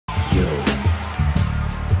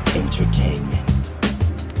Entertainment.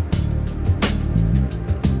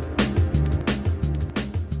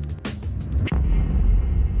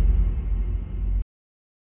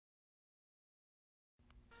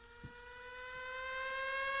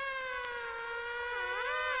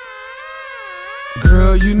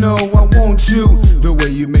 Girl, you know I want you, the way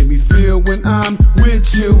you make me feel when I'm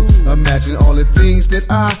with you. Imagine all the things that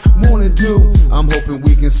I wanna do. I'm hoping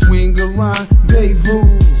we can swing a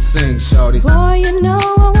rendezvous. Sing, shawty. Boy, you know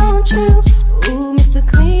I want you. Ooh, Mista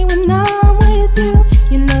Kleen, when I'm with you.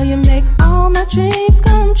 You know you make all my dreams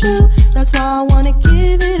come true. That's why I wanna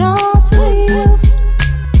give it all to you.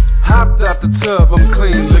 Hopped out the tub, I'm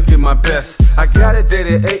clean, looking my best. I got a date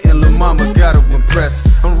at 8 and lil' mama gotta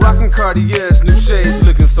impress. I'm rocking Cartier's, new shades,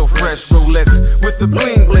 looking so fresh. Rolex with the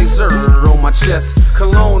bling blazer on my chest.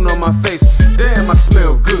 Cologne on my face, damn I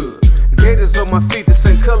smell good. Gators on my feet, the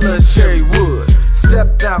same color as cherry wood.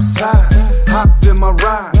 Stepped outside, hopped in my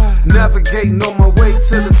ride, navigating on my way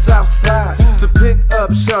to the south side to pick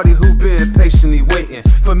up shawty who been patiently waiting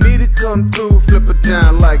for me to come through, flip her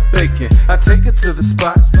down like bacon. I take her to the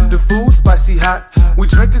spot, the food spicy hot. We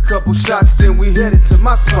drink a couple shots, then we headed to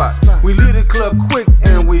my spot. We leave the club quick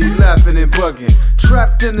and we laughing and bugging.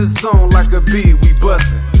 Trapped in the zone like a bee, we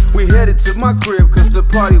buzzing. We headed to my crib cause the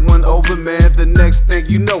party went over, man. The next thing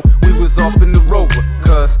you know, we was off in the Rover.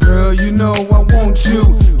 Cause girl, you know I want you,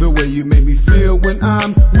 the way you make me feel when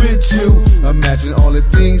I'm with you. Imagine all the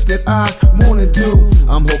things that I wanna do.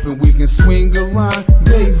 I'm hoping we can swing a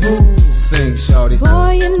rendezvous. Sing, shawty.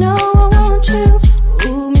 Boy, you know I want you.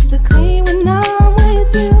 Ooh, Mista Kleen, when I'm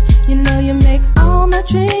with you. You know you make all my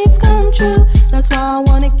dreams come true. That's why I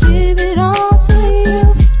wanna give it all to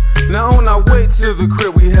you. Now on our way to the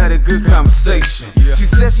crib, we had a good conversation. She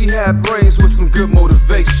said she had brains with some good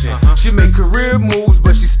motivation. She made career moves,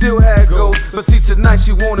 but she still had goals. But see, tonight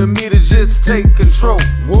she wanted me to just take control.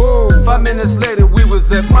 Whoa! 5 minutes later, we was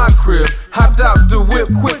at my crib. Hopped out the whip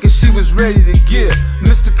quick and she was ready to give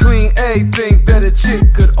Mista Kleen everything that a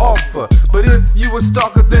chick could offer. But if you a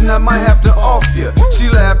stalker, then I might have to off you. She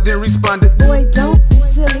laughed and responded, boy, don't be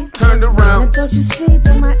silly. Turned around, now don't you see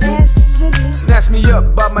that my ass is jiggly? snatched me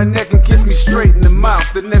up by my neck and kissed me straight in the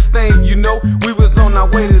mouth. The next thing you know, we was on our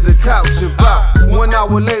way to the couch. About 1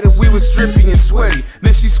 hour later, we was strippy and sweaty.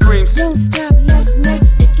 Then she screams, don't stop, let's make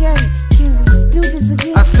spaghetti. Can we do this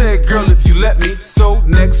again? I said, girl, if you let me. So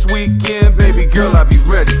next weekend, baby girl, I'll be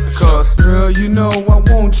ready. Cause girl, you know I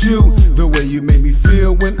want you, the way you make me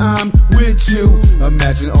feel when I'm with you.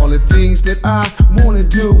 Imagine all the things that I wanna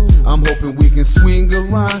do. I'm hoping we can swing a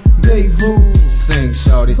rendezvous. Sing,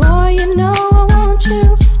 shawty. Boy, you know I want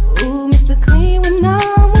you. Ooh, Mista Kleen, when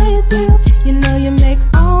I'm with you. You know you make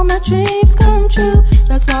all my dreams come true.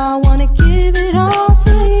 That's why I wanna give it all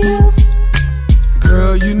to you.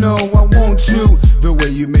 Girl, you know I want you, the way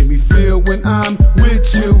you make me feel when I'm with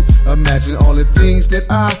you. Imagine all the things that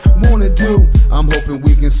I wanna do. I'm hoping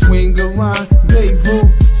we can swing a rendezvous.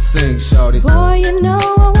 Sing, shawty. Boy, you know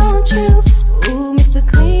I want you. Ooh, Mista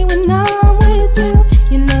Kleen, when I'm with you.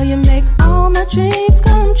 You know you make all my dreams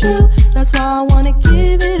come true. That's why I wanna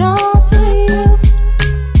give it all to you.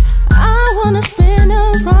 I wanna spend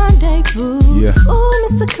a rendezvous. Yeah. Ooh,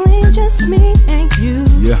 Mista Kleen, just me and you.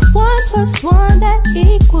 Yeah. 1 + 1 that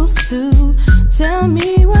equals 2. Tell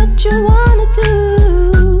me what you wanna do.